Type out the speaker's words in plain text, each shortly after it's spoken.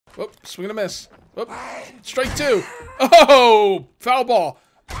Whoop, swing and a miss. Whoop, strike 2. Oh, foul ball.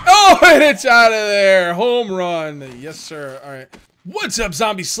 Oh, and it's out of there. Home run. Yes, sir. All right. What's up,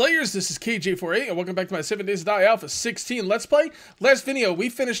 Zombie Slayers? This is KJ48, and welcome back to my 7 Days to Die Alpha 16 Let's Play. Last video, we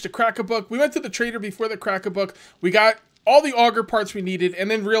finished the Cracker Book. We went to the trader before the Cracker Book. We got all the auger parts we needed,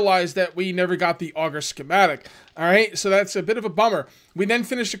 and then realized that we never got the auger schematic. All right, so that's a bit of a bummer. We then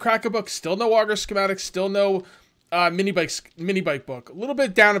finished the Cracker Book. Still no auger schematic. Still no mini bike book. A little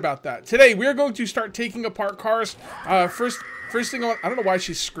bit down about that. Today, we are going to start taking apart cars. First thing I don't know why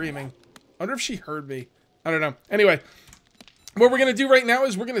she's screaming. I wonder if she heard me. I don't know. Anyway. What we're going to do right now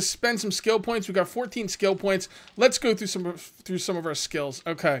is we're going to spend some skill points. We've got 14 skill points. Let's go through some of our skills.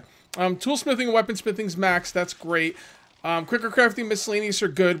 Okay. Toolsmithing and weaponsmithing's max. That's great. Quicker crafting, miscellaneous are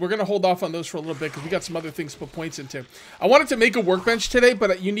good. We're going to hold off on those for a little bit because we got some other things to put points into. I wanted to make a workbench today,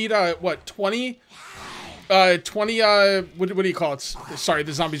 but you need, what, 20? What do you call it? Sorry,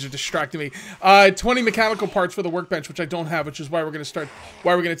 the zombies are distracting me. 20 mechanical parts for the workbench, which I don't have, which is why we're going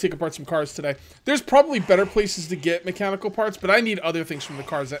to take apart some cars today. There's probably better places to get mechanical parts, but I need other things from the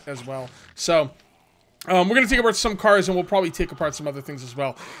cars as well. So, we're going to take apart some cars, and we'll probably take apart some other things as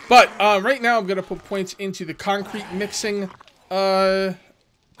well. But, right now, I'm going to put points into the concrete mixing,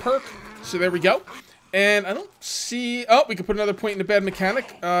 perk. So there we go. And I don't see... Oh, we can put another point in the bad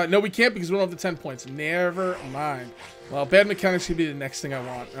mechanic. No, we can't because we don't have the 10 points. Never mind. Well, bad mechanic's going to be the next thing I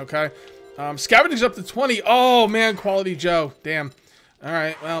want, okay? Scavenging's up to 20. Oh, man, Quality Joe. Damn. All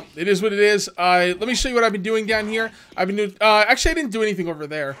right, well, it is what it is. Let me show you what I've been doing down here. I've been doing... actually, I didn't do anything over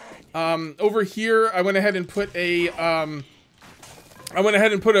there. Over here, I went ahead and put a...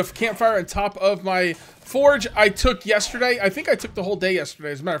 campfire on top of my forge. I took yesterday. I think I took the whole day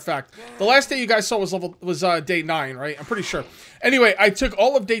yesterday, as a matter of fact. The last day you guys saw was day 9, right? I'm pretty sure. Anyway, I took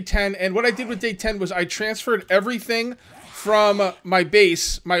all of day 10, and what I did with day 10 was I transferred everything from my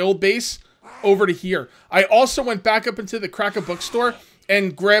base, my old base, over to here. I also went back up into the Cracker Bookstore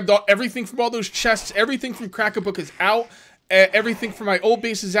and grabbed everything from all those chests. Everything from Cracker Book is out. Everything from my old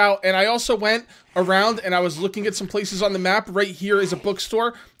base is out, and I also went around and I was looking at some places on the map. Right here is a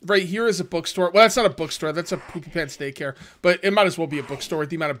bookstore. Right here is a bookstore. Well, that's not a bookstore. That's a Poopy Pants daycare, but it might as well be a bookstore with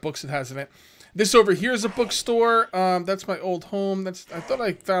the amount of books it has in it. This over here is a bookstore. That's my old home. I thought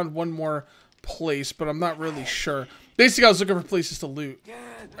I found one more place, but I'm not really sure. Basically, I was looking for places to loot.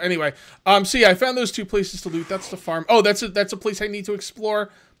 Anyway, so yeah, I found those 2 places to loot. That's the farm. Oh, that's a place I need to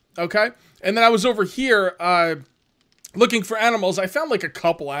explore. Okay, and then I was over here. Looking for animals. I found like a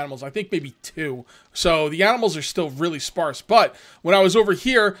couple animals. I think maybe 2. So the animals are still really sparse. But when I was over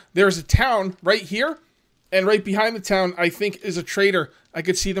here, there's a town right here. And right behind the town, I think, is a trader. I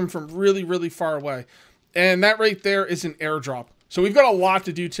could see them from really, really far away. And that right there is an airdrop. So we've got a lot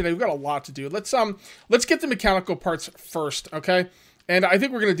to do today. We've got a lot to do. Let's get the mechanical parts first, okay? And I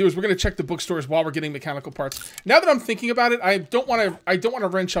think what we're going to do is we're going to check the bookstores while we're getting mechanical parts. Now that I'm thinking about it, I don't want to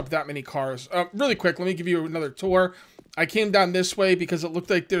wrench up that many cars. Really quick, let me give you another tour. I came down this way because it looked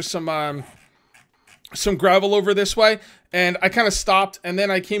like there's some gravel over this way, and I kind of stopped, and then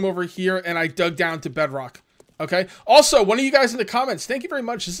I came over here and I dug down to bedrock. Okay. Also, one of you guys in the comments, thank you very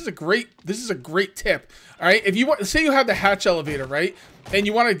much. This is a great tip. All right. If you want, say you have the hatch elevator, right, and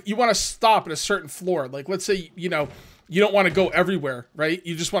you want to stop at a certain floor, like let's say you don't want to go everywhere, right?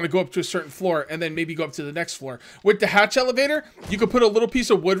 You just want to go up to a certain floor and then maybe go up to the next floor. With the hatch elevator, you can put a little piece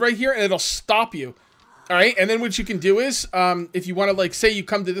of wood right here, and it'll stop you. All right, and then what you can do is, if you want to, like, say you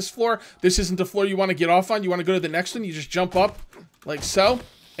come to this floor, this isn't the floor you want to get off on, you want to go to the next one, you just jump up, like so,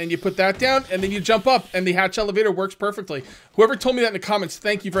 and you put that down, and then you jump up, and the hatch elevator works perfectly. Whoever told me that in the comments,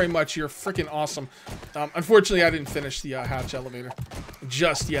 thank you very much, you're freaking awesome. Unfortunately, I didn't finish the hatch elevator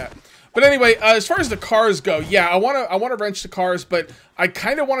just yet. But anyway, as far as the cars go, yeah, I want to wrench the cars, but I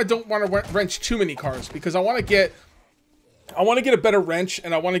kind of don't want to wrench too many cars, because I want to get a better wrench,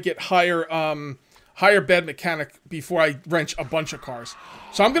 and I want to get higher bed mechanic before I wrench a bunch of cars.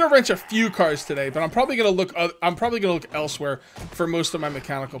 So I'm gonna wrench a few cars today, but I'm probably gonna look elsewhere for most of my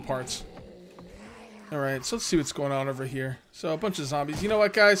mechanical parts. All right, so let's see what's going on over here. So a bunch of zombies. You know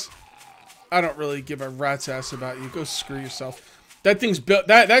what, guys? I don't really give a rat's ass about you. Go screw yourself. That thing's built.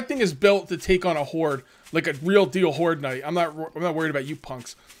 That thing is built to take on a horde, like a real deal horde knight. I'm not worried about you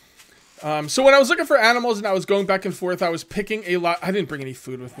punks. So when I was looking for animals and I was going back and forth, I was picking a lot. I didn't bring any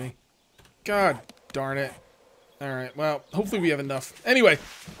food with me. God darn it. Alright, well, hopefully we have enough. Anyway,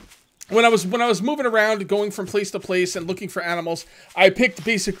 when I was moving around, going from place to place and looking for animals, I picked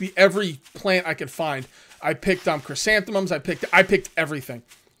basically every plant I could find. I picked chrysanthemums, I picked everything.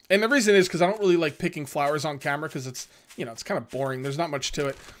 And the reason is because I don't really like picking flowers on camera because it's, it's kind of boring. There's not much to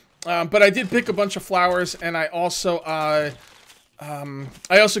it. But I did pick a bunch of flowers, and I also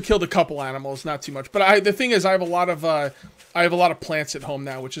I also killed a couple animals, not too much. But the thing is, I have a lot of plants at home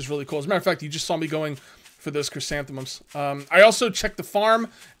now, which is really cool. As a matter of fact, you just saw me going for those chrysanthemums. I also checked the farm,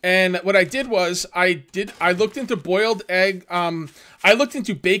 and what I did was I looked into boiled egg. I looked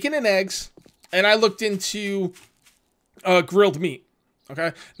into bacon and eggs, and I looked into grilled meat.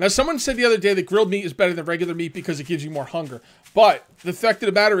 Okay. Now, someone said the other day that grilled meat is better than regular meat because it gives you more hunger. But the fact of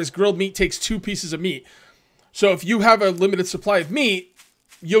the matter is, grilled meat takes 2 pieces of meat. So if you have a limited supply of meat,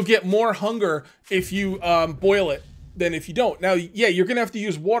 you'll get more hunger if you boil it than if you don't. Now, yeah, you're gonna have to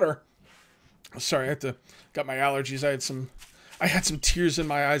use water. Sorry, got my allergies. I had some tears in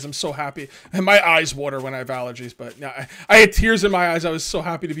my eyes. I'm so happy. And my eyes water when I have allergies, but no, I had tears in my eyes. I was so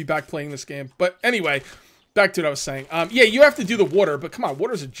happy to be back playing this game. But anyway, back to what I was saying. Yeah, you have to do the water, but come on,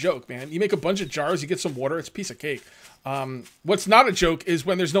 water's a joke, man. You make a bunch of jars, you get some water, it's a piece of cake. What's not a joke is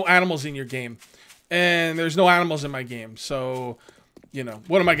when there's no animals in your game. And there's no animals in my game. So, you know,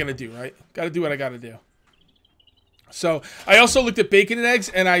 what am I going to do, right? Got to do what I got to do. So, I also looked at bacon and eggs,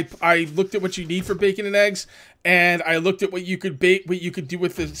 and I looked at what you need for bacon and eggs, and I looked at what you could do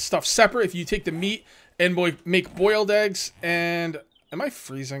with the stuff separate. If you take the meat and make boiled eggs, and... Am I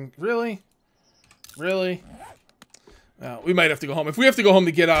freezing? Really? Really? Well, we might have to go home. If we have to go home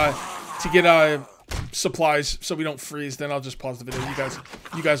to get supplies so we don't freeze, then I'll just pause the video.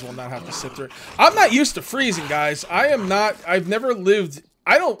 You guys will not have to sit through it. I'm not used to freezing, guys. I've never lived...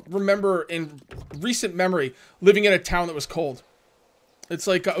 I don't remember in recent memory living in a town that was cold. It's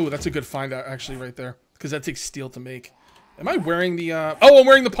like, oh, that's a good find out actually right there, because that takes steel to make. Am I wearing the, oh, I'm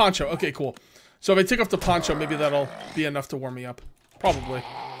wearing the poncho. Okay, cool. So if I take off the poncho, maybe that'll be enough to warm me up. Probably.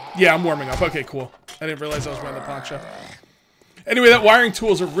 Yeah, I'm warming up. Okay, cool. I didn't realize I was wearing the poncho. Anyway, that wiring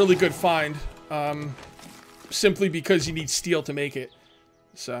tool is a really good find. Simply because you need steel to make it.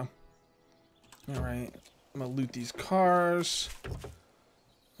 So. Alright. I'm gonna loot these cars.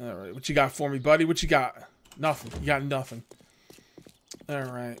 Alright, what you got for me, buddy? What you got? Nothing. You got nothing.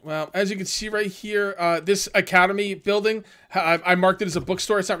 Alright, well, as you can see right here, this academy building, I marked it as a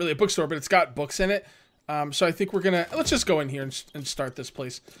bookstore. It's not really a bookstore, but it's got books in it. So I think we're gonna, let's just go in here and start this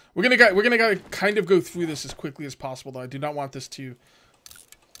place. We're gonna kind of go through this as quickly as possible, though. I do not want this to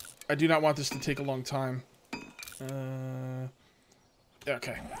take a long time.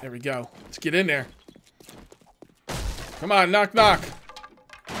 Okay, there we go. Let's get in there. Come on, knock, knock.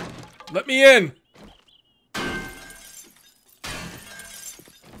 Let me in.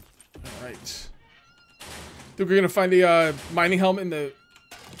 Alright. Think we're gonna find a mining helmet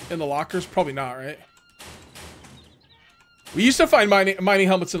in the lockers? Probably not, right? We used to find mining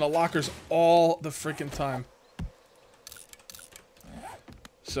helmets in the lockers all the freaking time.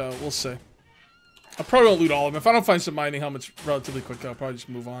 So, we'll see. I probably won't loot all of them. If I don't find some mining helmets relatively quick, I'll probably just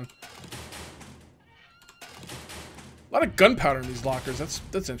move on. A lot of gunpowder in these lockers.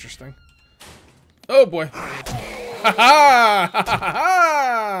 That's interesting. Oh boy. Ha ha! Ha ha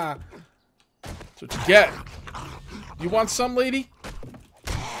ha! That's what you get. You want some, lady?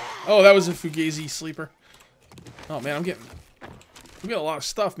 Oh, that was a Fugazi sleeper. Oh man, I'm getting a lot of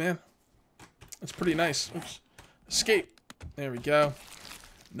stuff, man. That's pretty nice. Oops. Escape. There we go.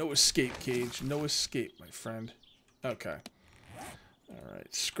 No escape, Cage. No escape, my friend. Okay.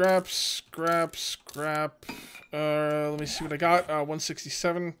 Alright. Scrap, scrap, scrap. Let me see what I got.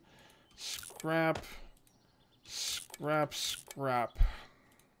 167. Scrap. Scrap, scrap.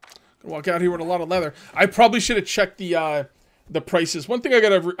 Gonna walk out here with a lot of leather. I probably should have checked the prices. One thing I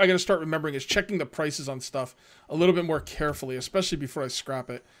gotta start remembering is checking the prices on stuff a little bit more carefully, especially before I scrap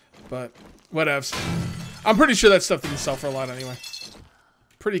it. But whatevs. I'm pretty sure that stuff didn't sell for a lot anyway.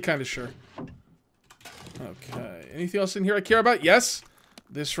 Pretty kind of sure. Okay. Anything else in here I care about? Yes.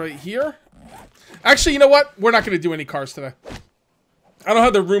 This right here. Actually, you know what? We're not going to do any cars today. I don't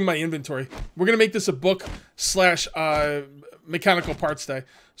have the room in my inventory. We're going to make this a book / mechanical parts day,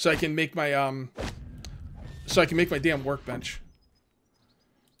 so I can make my damn workbench.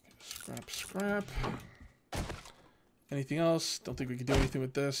 Scrap, scrap. Anything else? Don't think we can do anything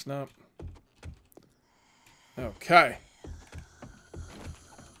with this. No. Okay.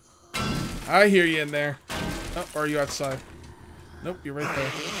 I hear you in there. Oh, or are you outside? Nope, you're right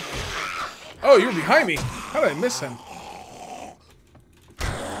there. Oh, you were behind me. How did I miss him?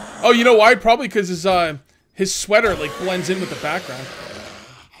 Oh, you know why? Probably because his sweater like blends in with the background.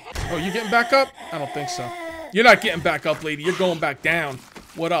 Oh, you getting back up? I don't think so. You're not getting back up, lady. You're going back down.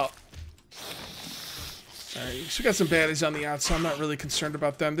 What up? Alright, we got some baddies on the outside. I'm not really concerned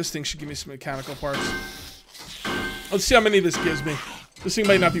about them. This thing should give me some mechanical parts. Let's see how many this gives me. This thing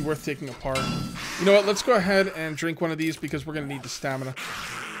might not be worth taking apart. You know what? Let's go ahead and drink one of these because we're going to need the stamina.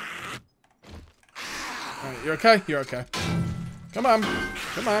 Alright, you're okay? You're okay. Come on.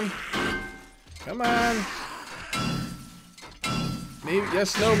 Come on. Come on. Maybe,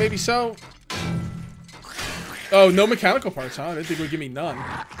 yes, no, maybe so. Oh, no mechanical parts, huh? I didn't think it would give me none.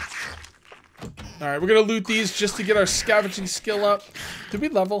 Alright, we're gonna loot these just to get our scavenging skill up. Did we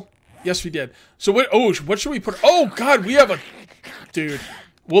level? Yes, we did. So what, oh, what should we put? Oh, God, we have a... Dude,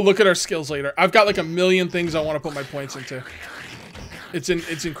 we'll look at our skills later. I've got like a million things I want to put my points into.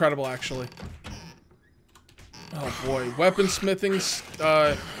 It's incredible, actually. Oh, boy. Weaponsmithing,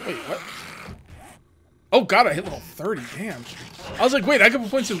 wait, what? Oh, God, I hit level 30, damn. I was like, wait, I can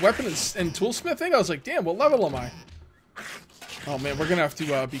put points in weapon and toolsmithing? I was like, damn, what level am I? Oh, man, we're gonna have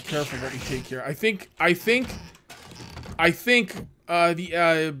to be careful what we take here. I think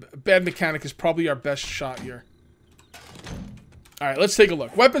the bad mechanic is probably our best shot here. Alright, let's take a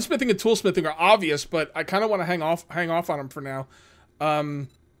look. Weaponsmithing and toolsmithing are obvious, but I kind of want to hang off on them for now.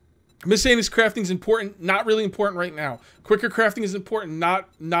 Miscellaneous crafting is important, not really important right now. Quicker crafting is important, not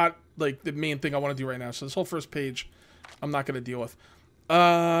like the main thing I want to do right now. So this whole first page, I'm not going to deal with.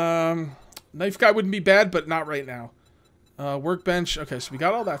 Knife guy wouldn't be bad, but not right now. Workbench. Okay, so we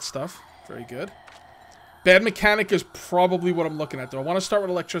got all that stuff. Very good. Bad mechanic is probably what I'm looking at. Do I want to start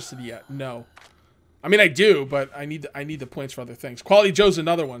with electricity yet? No. I mean, I do, but I need the points for other things. Quality Joe's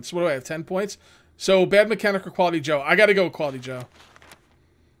another one. So what do I have? 10 points? So bad mechanic or Quality Joe? I got to go with Quality Joe.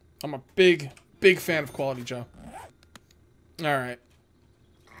 I'm a big fan of Quality Joe. All right.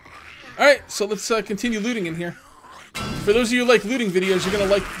 All right, so let's continue looting in here. For those of you who like looting videos,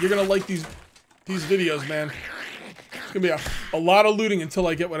 you're gonna like these videos, man. It's gonna be a lot of looting until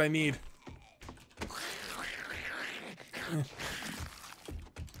I get what I need.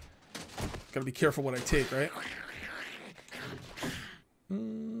 Gotta be careful what I take, right?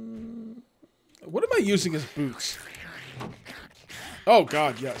 What am I using as boots? Oh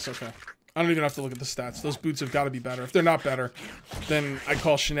God, yes, okay. I don't even have to look at the stats. Those boots have got to be better. If they're not better, then I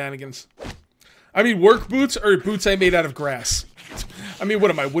call shenanigans. I mean, work boots or boots I made out of grass? I mean, what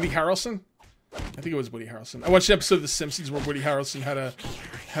am I, Woody Harrelson? I think it was Woody Harrelson. I watched an episode of The Simpsons where Woody Harrelson had a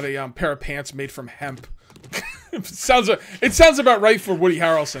pair of pants made from hemp. It sounds about right for Woody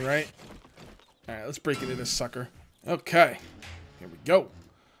Harrelson, right? All right, let's break into this sucker. Okay, here we go.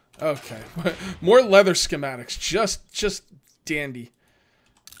 Okay, more leather schematics. Just dandy.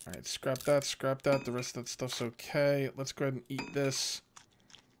 All right, scrap that, scrap that. The rest of that stuff's okay. Let's go ahead and eat this.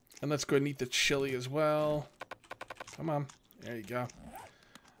 And let's go ahead and eat the chili as well. Come on. There you go.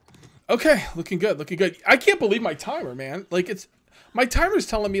 Okay, looking good, looking good. I can't believe my timer, man. Like, my timer's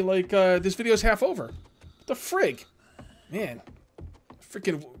telling me, like, this video's half over. What the frig? Man.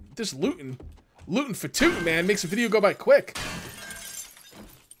 Freaking, this looting for tootin', man, makes a video go by quick.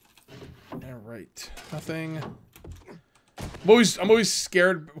 All right, nothing. I'm always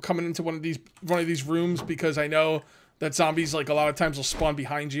scared coming into one of these rooms because I know that zombies, like, a lot of times will spawn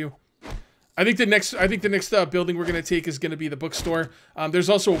behind you. I think the next building we're gonna take is gonna be the bookstore. There's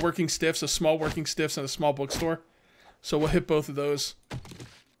also a working stiffs, a small working stiffs, and a small bookstore. So we'll hit both of those.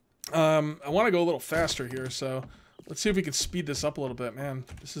 I want to go a little faster here, so let's see if we can speed this up a little bit, man.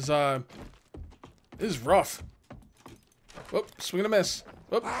 This is rough. Whoop, swing and a miss.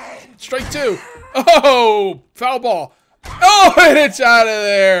 Whoop, strike two. Oh, foul ball. Oh, and it's out of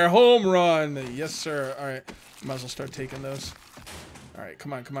there. Home run. Yes, sir. All right. Might as well start taking those. All right.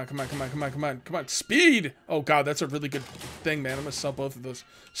 Come on. Come on. Come on. Come on. Come on. Come on. Come on. Speed. Oh, God. That's a really good thing, man. I'm going to sell both of those.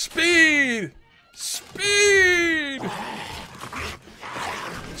 Speed. Speed.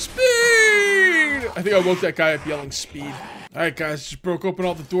 Speed. I think I woke that guy up yelling speed. All right, guys. Just broke open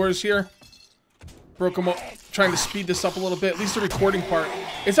all the doors here. Broke them up. Trying to speed this up a little bit. At least the recording part.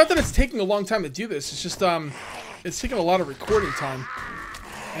 It's not that it's taking a long time to do this. It's just, it's taking a lot of recording time,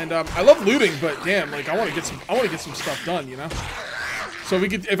 and I love looting, but damn, like I want to get some stuff done, you know. So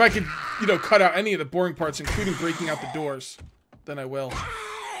if I could, you know, cut out any of the boring parts, including breaking out the doors, then I will.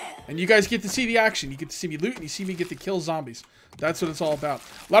 And you guys get to see the action. You get to see me loot, and you see me get to kill zombies. That's what it's all about.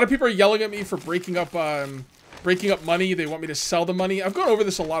 A lot of people are yelling at me for breaking up money. They want me to sell the money. I've gone over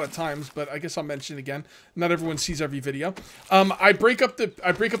this a lot of times, but I guess I'll mention it again. Not everyone sees every video. I break up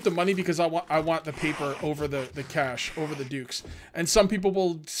the money because I want the paper over the cash, over the dukes. And some people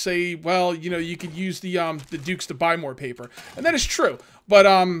will say, well, you know, you could use the dukes to buy more paper, and that is true. But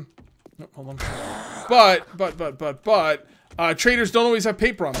hold on. But traders don't always have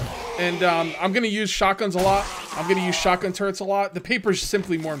paper on them, and I'm gonna use shotguns a lot. I'm gonna use shotgun turrets a lot. The paper is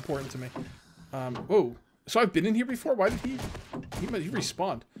simply more important to me. Whoa. So I've been in here before. Why did he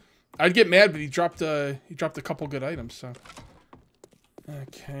respawned? I'd get mad, but he dropped a couple good items. So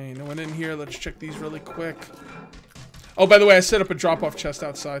okay, no one in here. Let's check these really quick. Oh, by the way, I set up a drop-off chest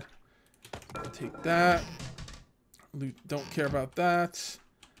outside. I'll take that. Don't care about that.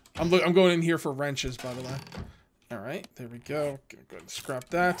 I'm going in here for wrenches, by the way. All right, there we go. Gonna go ahead and scrap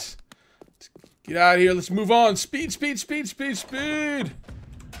that. Let's get out of here. Let's move on. Speed, speed, speed, speed, speed.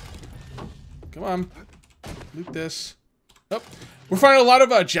 Come on. Loot this. Oh, we're finding a lot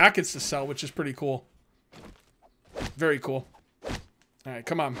of jackets to sell, which is pretty cool. Very cool. All right,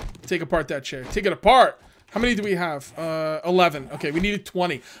 come on. Take apart that chair. Take it apart. How many do we have? 11. Okay, we needed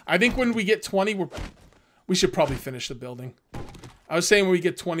 20. I think when we get 20, we should probably finish the building. I was saying when we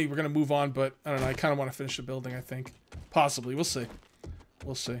get 20, we're going to move on, but I don't know. I kind of want to finish the building, I think. Possibly. We'll see.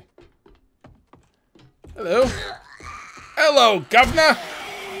 We'll see. Hello. Hello, governor.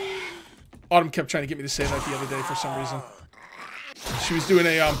 Autumn kept trying to get me to say that the other day for some reason. She was doing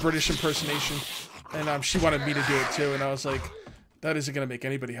a British impersonation, and she wanted me to do it too, and I was like, that isn't going to make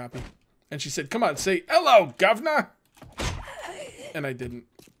anybody happy. And she said, come on, say, hello, governor. And I didn't,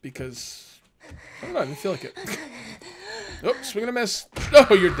 because, I don't know, I didn't feel like it. Oh, swing and a miss.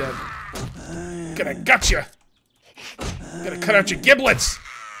 Oh, you're dead. Gonna gut you. Gonna cut out your giblets.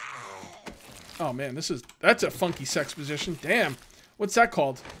 Oh man, that's a funky sex position. Damn. What's that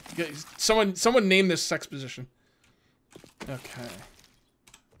called? Someone name this sex position. Okay.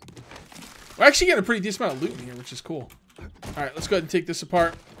 We're actually getting a pretty decent amount of loot in here, which is cool. Alright, let's go ahead and take this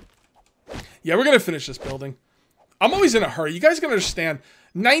apart. Yeah, we're gonna finish this building. I'm always in a hurry. You guys can understand.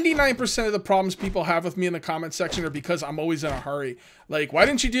 99% of the problems people have with me in the comment section are because I'm always in a hurry. Like, why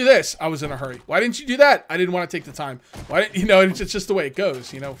didn't you do this? I was in a hurry. Why didn't you do that? I didn't want to take the time. Why didn't, you know, it's just the way it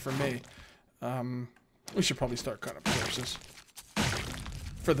goes, you know, for me. We should probably start cutting up corpses.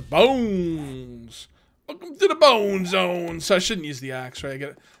 For the bones. Welcome to the bone zone. So I shouldn't use the axe,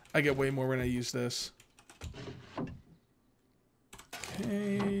 right? I get way more when I use this.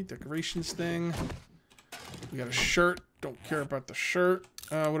 Okay, decorations thing. We got a shirt. Don't care about the shirt.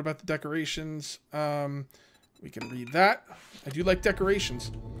 What about the decorations? We can read that. I do like decorations.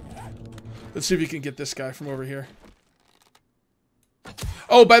 Let's see if we can get this guy from over here.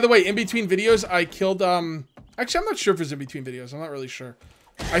 Oh, by the way, in between videos, I killed, actually, I'm not sure if it was in between videos. I'm not really sure.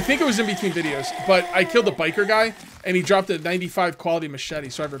 I think it was in between videos, but I killed the biker guy, and he dropped a 95 quality machete,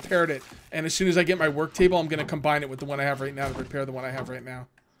 so I've repaired it. And as soon as I get my work table, I'm going to combine it with the one I have right now to repair the one I have right now.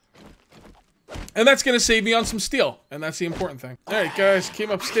 And that's going to save me on some steel, and that's the important thing. Alright, guys, came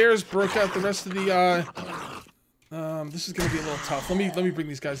upstairs, broke out the rest of the, this is going to be a little tough. Let me bring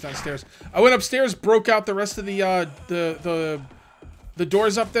these guys downstairs. I went upstairs, broke out the rest of the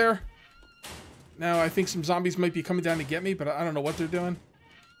doors up there. Now, I think some zombies might be coming down to get me, but I don't know what they're doing.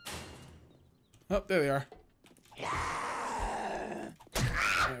 Oh, there they are.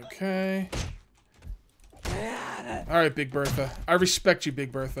 Okay. Alright, Big Bertha. I respect you,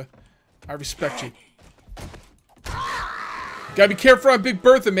 Big Bertha. I respect you. Gotta be careful on Big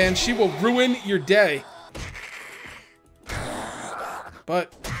Bertha, man. She will ruin your day.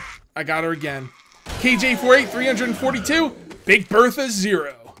 But I got her again. KJ48, 342. Big Bertha,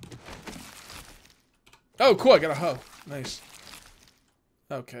 0. Oh, cool. I got a hoe. Nice.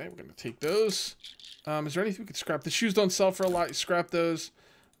 Okay, we're gonna take those. Is there anything we could scrap? The shoes don't sell for a lot. You scrap those.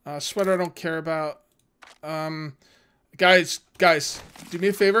 Sweater I don't care about. Guys, do me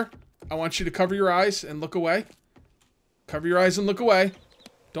a favor. I want you to cover your eyes and look away. Cover your eyes and look away.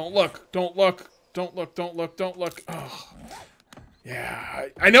 Don't look. Don't look. Don't look. Don't look. Don't look. Oh. Yeah.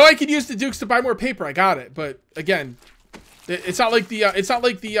 I know I could use the Dukes to buy more paper. I got it. But again, it's not like the it's not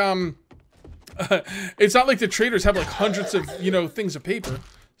like the traders have like hundreds of, you know, things of paper.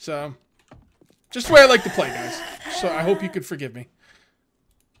 So just the way I like to play, guys. So I hope you could forgive me.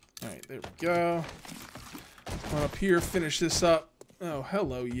 All right, there we go. Come on up here, finish this up. Oh,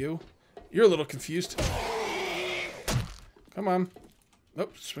 hello, you. You're a little confused. Come on.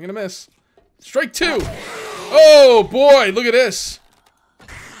 Nope, swing and a miss. Strike 2. Oh, boy, look at this.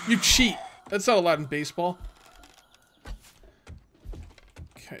 You cheat. That's not allowed in baseball.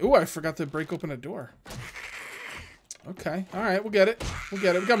 Okay. Oh, I forgot to break open a door. Okay. All right, we'll get it. We'll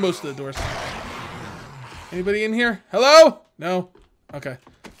get it. We got most of the doors. Anybody in here? Hello? No? Okay.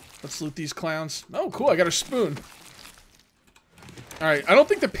 Let's loot these clowns. Oh, cool. I got a spoon. All right. I don't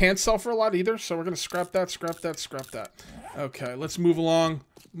think the pants sell for a lot either, so we're going to scrap that, scrap that, scrap that. Okay. Let's move along.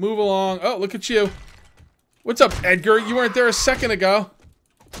 Move along. Oh, look at you. What's up, Edgar? You weren't there a second ago.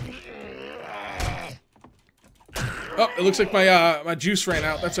 Oh, it looks like my juice ran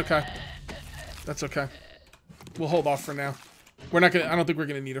out. That's okay. That's okay. We'll hold off for now. We're not gonna. I don't think we're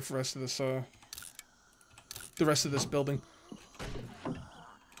gonna need it for the rest of this. The rest of this building.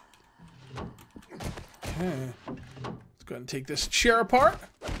 Okay. Let's go ahead and take this chair apart.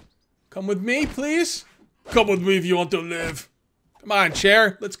 Come with me, please. Come with me if you want to live. Come on,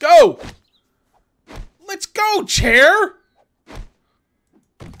 chair. Let's go. Let's go. No, chair!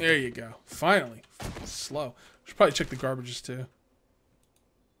 There you go. Finally. Slow. Should probably check the garbages too.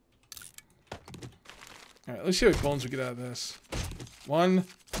 Alright, let's see how many bones we get out of this. 1.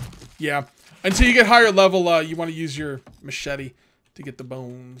 Yeah. Until you get higher level, you want to use your machete to get the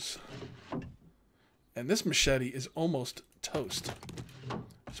bones. And this machete is almost toast.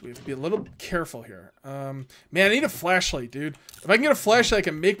 So we have to be a little careful here. Man, I need a flashlight, dude. If I can get a flashlight, I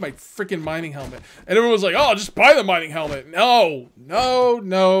can make my freaking mining helmet. And everyone was like, oh, just buy the mining helmet. No. No,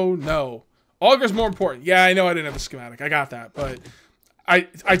 no, no. Auger's more important. Yeah, I know I didn't have a schematic. I got that. But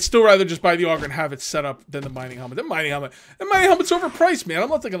I'd still rather just buy the auger and have it set up than the mining helmet. The mining helmet's overpriced, man. I'm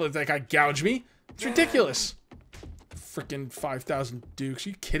not thinking that guy gouge me. It's ridiculous. Freaking 5,000 dukes. Are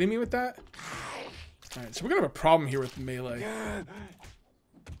you kidding me with that? Alright, so we're gonna have a problem here with melee.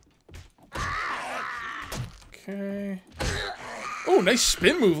 Okay. Oh, nice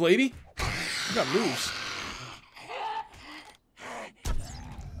spin move, lady. You got moves.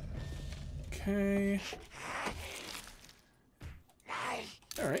 Okay.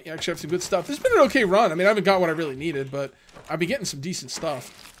 Alright, you actually have some good stuff. This has been an okay run. I mean, I haven't got what I really needed, but I've been getting some decent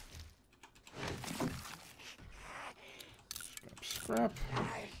stuff. Scrap.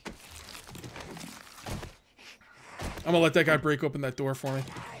 I'm gonna let that guy break open that door for me.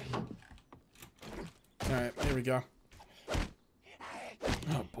 Alright, here we go.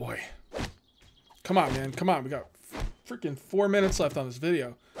 Oh boy. Come on, man. Come on. We got freaking 4 minutes left on this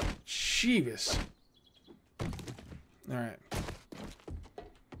video. Jeeves. Alright.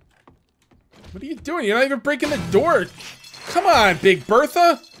 What are you doing? You're not even breaking the door. Come on, Big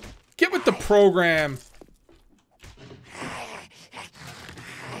Bertha. Get with the program.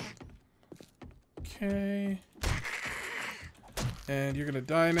 Okay. And you're gonna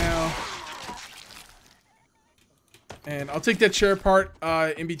die now. And I'll take that chair apart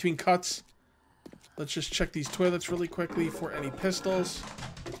in between cuts. Let's just check these toilets really quickly for any pistols.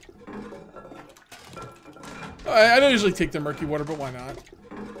 I don't usually take the murky water, but why not?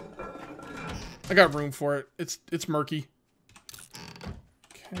 I got room for it. It's murky.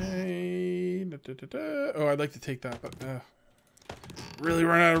 Okay. Oh, I'd like to take that, but really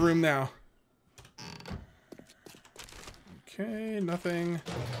run out of room now. Okay, nothing.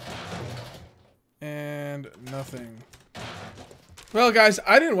 And nothing. Well, guys,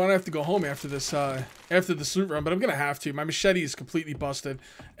 I didn't want to have to go home after this loot run, but I'm gonna have to. My machete is completely busted,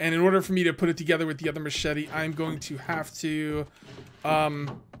 and in order for me to put it together with the other machete, I'm going to have to.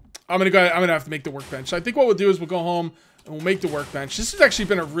 I'm gonna have to make the workbench. So I think what we'll do is we'll go home and we'll make the workbench. This has actually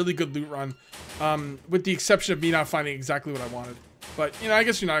been a really good loot run, with the exception of me not finding exactly what I wanted. But, you know, I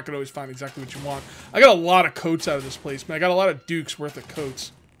guess you're not going to always find exactly what you want. I got a lot of coats out of this place, man. I got a lot of dukes worth of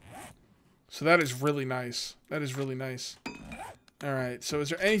coats. So that is really nice. That is really nice. Alright, so is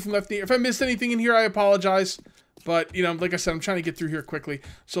there anything left in here? If I missed anything in here, I apologize. But, you know, like I said, I'm trying to get through here quickly.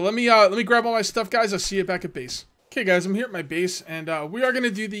 So let me grab all my stuff, guys. I'll see you back at base. Okay, guys, I'm here at my base, and we are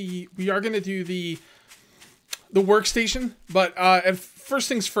gonna do the workstation. But first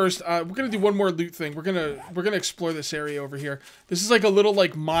things first, we're gonna do one more loot thing. We're gonna explore this area over here. This is like a little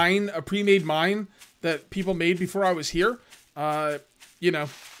like mine, a pre-made mine that people made before I was here. You know,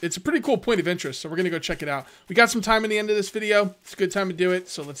 it's a pretty cool point of interest, so we're gonna go check it out. We got some time in the end of this video. It's a good time to do it,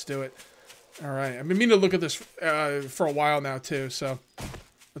 so let's do it. All right, I've been meaning to look at this for a while now too. So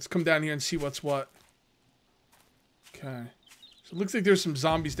let's come down here and see what's what. Okay, so it looks like there's some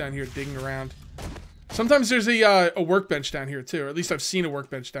zombies down here digging around. Sometimes there's a workbench down here too, or at least I've seen a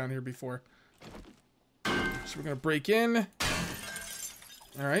workbench down here before. So we're gonna break in.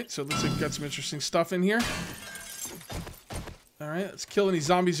 All right, so it looks like we've got some interesting stuff in here. All right, let's kill any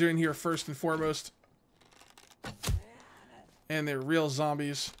zombies that are in here first and foremost. And they're real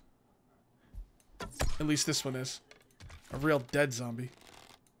zombies. At least this one is. A real dead zombie.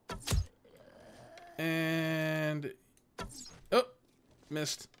 And... oh,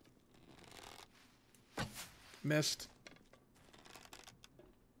 missed. Missed.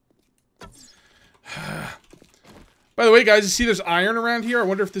 By the way, guys, you see there's iron around here? I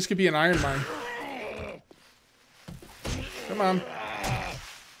wonder if this could be an iron mine. Come on.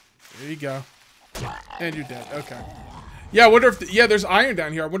 There you go. And you're dead. Okay. Yeah, I wonder if yeah, there's iron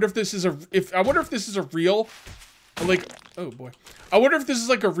down here. I wonder if this is a real like oh boy. I wonder if this is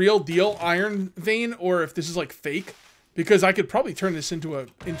like a real deal iron vein or if this is like fake, because I could probably turn this into a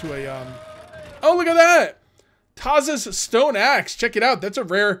oh, look at that. Taza's stone axe. Check it out. That's a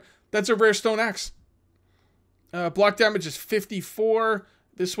rare stone axe. Block damage is 54.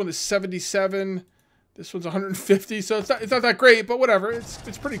 This one is 77. This one's 150. So it's not that great, but whatever.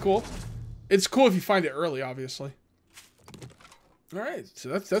 It's pretty cool. It's cool if you find it early, obviously. All right, so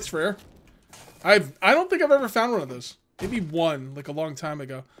that's rare. I don't think I've ever found one of those. Maybe one, like a long time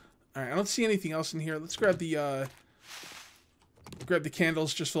ago. All right, I don't see anything else in here. Let's grab the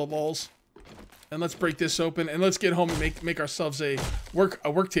candles just for the lulz, and let's break this open, and let's get home and make ourselves a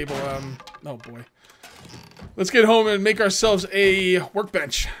work table. Oh boy, let's get home and make ourselves a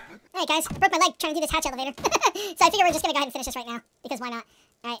workbench. All right, guys, I broke my leg trying to do this hatch elevator, so I figure we're just gonna go ahead and finish this right now because why not?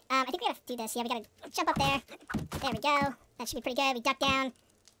 All right, I think we gotta do this. Yeah, we gotta jump up there. There we go. That should be pretty good. We duck down.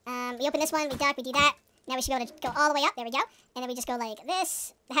 We open this one. We duck. We do that. Now we should be able to go all the way up. There we go. And then we just go like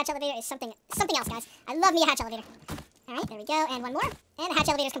this. The hatch elevator is something else, guys. I love me a hatch elevator. All right, there we go. And one more. And the hatch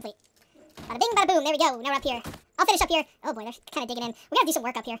elevator is complete. Bada bing, bada boom. There we go. Now we're up here. I'll finish up here. Oh boy, they're kind of digging in. We gotta do some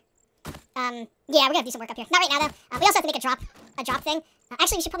work up here. Yeah, we're gonna do some work up here. Not right now though. We also have to make a drop thing.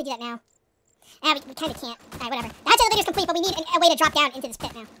 Actually, we should probably do that now. We kind of can't. All right, whatever. The hatch elevator is complete, but we need a way to drop down into this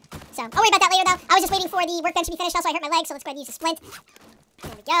pit now. So I'll worry about that later though. I was just waiting for the workbench to be finished. Also, I hurt my leg, so let's go ahead and use a splint.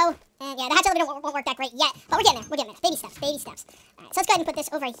 There we go. And yeah, the hatch elevator won't work that great yet, but we're getting there. We're getting there. Baby steps. Baby steps. All right, so let's go ahead and put this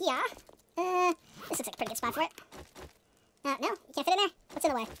over here. This looks like a pretty good spot for it. No, you can't fit in there. What's in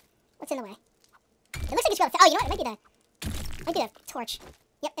the way? What's in the way? It looks like it's able to fit. Oh, you know what? It might be the torch.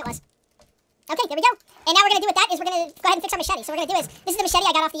 Yep, it was. Okay, there we go. And now we're gonna do with that is we're gonna go ahead and fix our machete. So what we're gonna do is this is the machete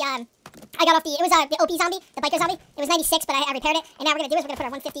I got off the it was the OP zombie, the biker zombie. It was 96, but I repaired it. And now we're gonna do is we're gonna put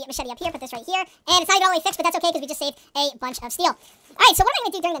our 150 machete up here, put this right here, and it's not even all the way fixed, but that's okay because we just saved a bunch of steel. All right, so what am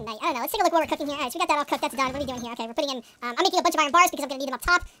I gonna do during the night? I don't know. Let's take a look what we're cooking here. All right, so we got that all cooked. That's done. What are we doing here? Okay, we're putting in. I'm making a bunch of iron bars because I'm gonna need them up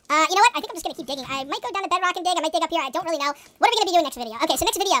top. You know what? I think I'm just gonna keep digging. I might go down to bedrock and dig. I might dig up here. I don't really know. What are we gonna be doing next video? Okay, so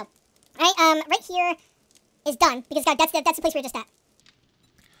next video. All right, right here is done because that's the place we were just at.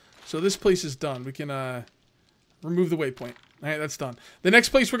 So this place is done. We can remove the waypoint. All right, that's done. The next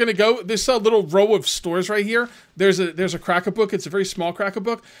place we're gonna go, this little row of stores right here. There's a cracker book. It's a very small cracker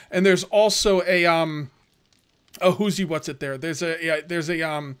book, and there's also a who's what's it there? There's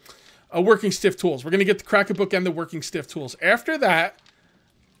a working stiff tools. We're gonna get the cracker book and the working stiff tools. After that,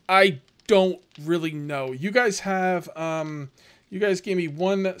 I don't really know. You guys have you guys gave me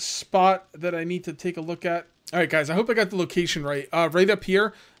one spot that I need to take a look at. All right, guys. I hope I got the location right. Right up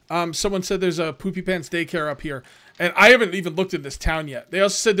here. Someone said there's a Poopy Pants daycare up here. And I haven't even looked at this town yet. They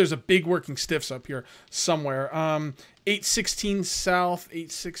also said there's a big working stiffs up here somewhere. 816 south,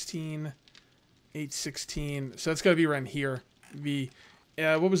 816. So that's got to be around here.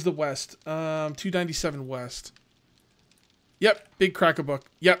 What was the west? 297 west. Yep, big cracker book.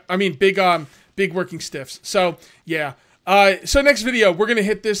 Yep, I mean big working stiffs. So yeah. So next video we're gonna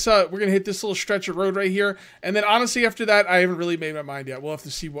hit this little stretch of road right here, and then honestly after that I haven't really made my mind yet. We'll have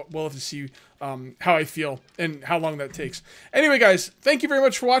to see how I feel and how long that takes. Anyway, guys, thank you very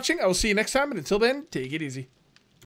much for watching. I will see you next time, and until then, take it easy.